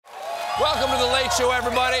Welcome to The Late Show,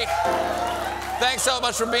 everybody. Thanks so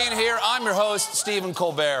much for being here. I'm your host, Stephen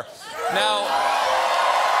Colbert. Now,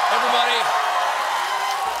 everybody,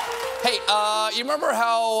 hey, you remember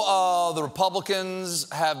how the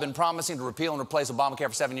Republicans have been promising to repeal and replace Obamacare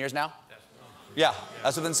for 7 years now? Yeah,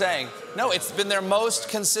 that's what they've been saying. No, it's been their most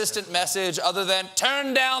consistent message other than,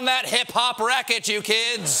 turn down that hip-hop racket, you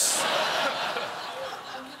kids.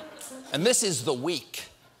 And this is the week.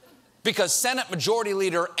 Because Senate Majority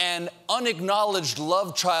Leader and unacknowledged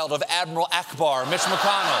love child of Admiral Akbar, Mitch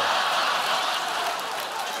McConnell.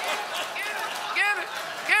 Get it.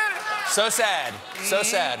 So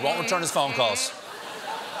sad, won't return his phone calls.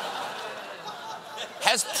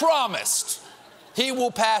 Has promised he will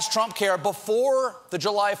pass Trump care before the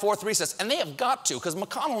July 4th recess. And they have got to, because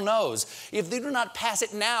McConnell knows if they do not pass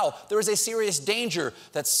it now, there is a serious danger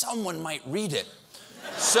that someone might read it.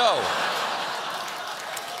 So,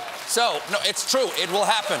 no, it's true. It will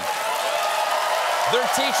happen. They're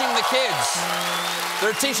teaching the kids.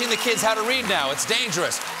 They're teaching the kids how to read now. It's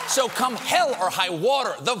dangerous. So come hell or high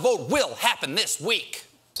water, the vote will happen this week.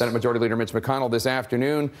 Senate Majority Leader Mitch McConnell this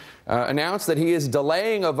afternoon announced that he is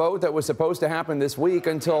delaying a vote that was supposed to happen this week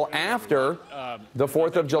until after the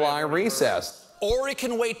 4th of July recess. Or he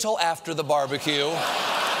can wait till after the barbecue.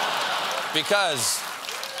 Because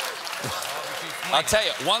I'll tell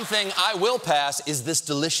you, one thing I will pass is this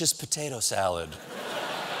delicious potato salad.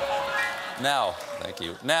 Now, thank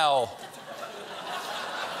you. Now,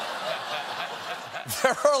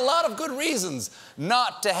 there are a lot of good reasons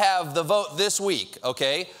not to have the vote this week,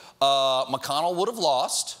 okay? McConnell would have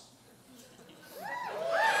lost. And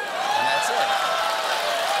that's it.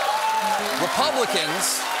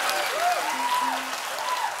 Republicans,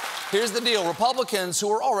 here's the deal. Republicans, who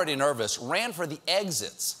were already nervous, ran for the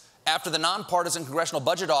exits after the nonpartisan Congressional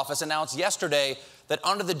Budget Office announced yesterday that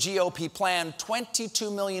under the GOP plan,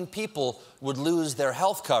 22 million people would lose their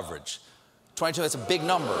health coverage. 22, that's a big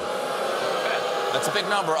number. That's a big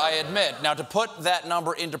number, I admit. Now, to put that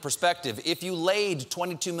number into perspective, if you laid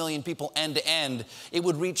 22 million people end to end, it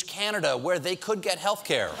would reach Canada, where they could get health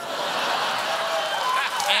care.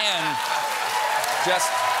 And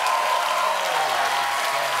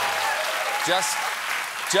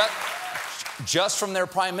just from their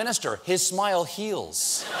prime minister, his smile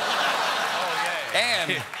heals.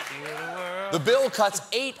 And the bill cuts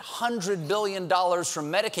 $800 billion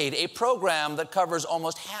from Medicaid, a program that covers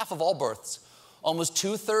almost half of all births, almost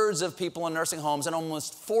 2/3 of people in nursing homes, and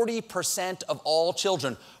almost 40% of all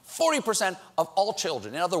children. 40% of all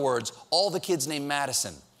children. In other words, all the kids named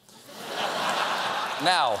Madison.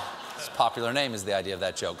 Now, his popular name is the idea of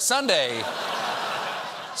that joke. Sunday,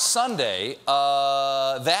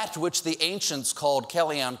 that which the ancients called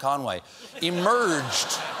Kellyanne Conway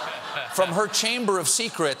emerged from her chamber of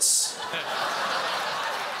secrets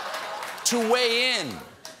to weigh in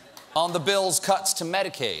on the bill's cuts to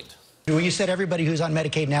Medicaid. Well, you said everybody who's on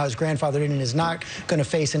Medicaid now is grandfathered in and is not going to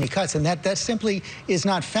face any cuts, and that simply is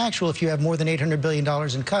not factual if you have more than $800 billion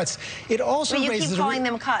in cuts. It also you raises keep calling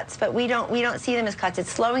them cuts, but we don't see them as cuts. It's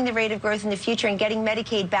slowing the rate of growth in the future and getting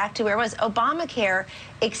Medicaid back to where it was. Obamacare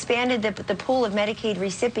expanded the pool of Medicaid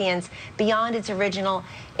recipients beyond its original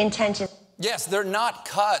intention. Yes, they're not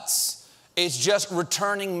cuts. It's just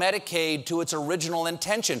returning Medicaid to its original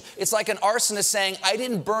intention. It's like an arsonist saying, I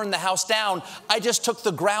didn't burn the house down, I just took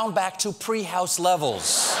the ground back to pre-house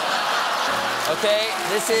levels. Okay,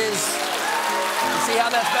 this is, you see how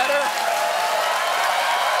that's better?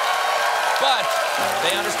 But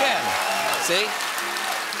they understand, see?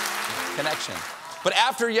 Connection. But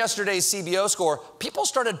after yesterday's CBO score, people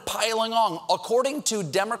started piling on. According to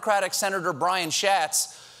Democratic Senator Brian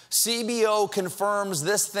Schatz, CBO confirms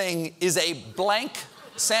this thing is a blank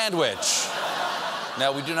sandwich.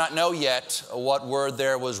 Now, we do not know yet what word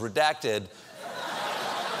there was redacted.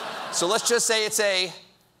 So let's just say it's a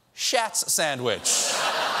Schatz sandwich.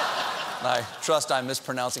 I trust I'm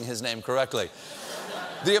mispronouncing his name correctly.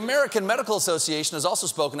 The American Medical Association has also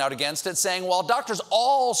spoken out against it, saying while doctors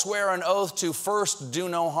all swear an oath to first do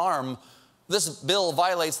no harm, this bill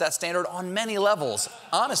violates that standard on many levels.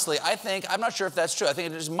 Honestly, I'm not sure if that's true. I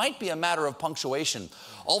think it just might be a matter of punctuation.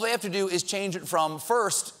 All they have to do is change it from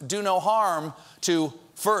first do no harm to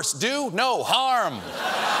first do no harm.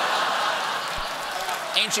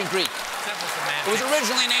 Ancient Greek. It was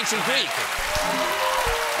originally in ancient Greek.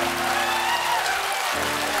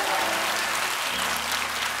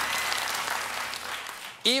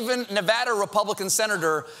 Even Nevada Republican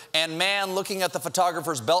senator and man looking at the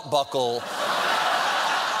photographer's belt buckle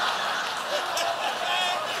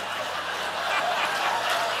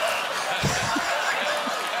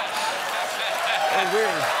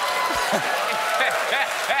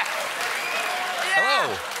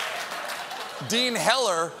Dean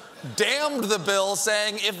Heller damned the bill,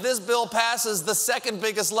 saying if this bill passes, the second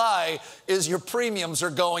biggest lie is your premiums are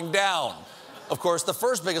going down. Of course, the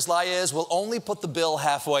first biggest lie is we'll only put the bill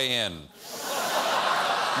halfway in.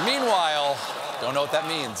 Meanwhile, don't know what that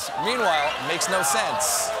means. Meanwhile, it makes no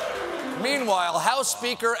sense. Meanwhile, House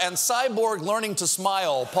Speaker and cyborg learning to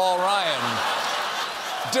smile, Paul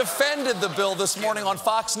Ryan, defended the bill this morning on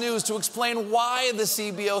Fox News to explain why the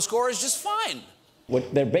CBO score is just fine.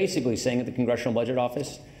 What they're basically saying at the Congressional Budget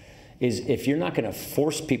Office is if you're not going to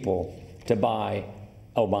force people to buy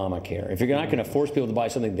Obamacare, if you're not going to force people to buy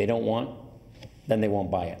something they don't want, then they won't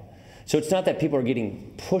buy it. So it's not that people are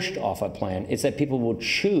getting pushed off a plan, it's that people will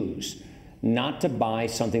choose not to buy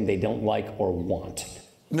something they don't like or want.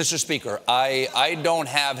 Mr. Speaker, I don't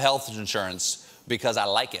have health insurance because I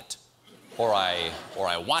like it or I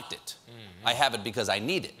want it. I have it because I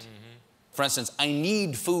need it. For instance, I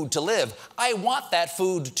need food to live. I want that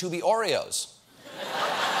food to be Oreos.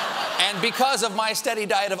 And because of my steady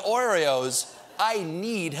diet of Oreos, I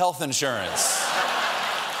need health insurance.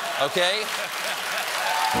 Okay?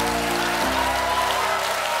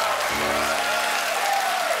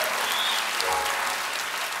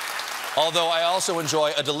 Although I also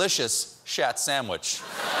enjoy a delicious Shat sandwich.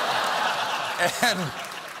 And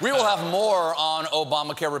we will have more on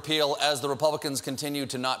Obamacare repeal as the Republicans continue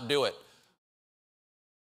to not do it.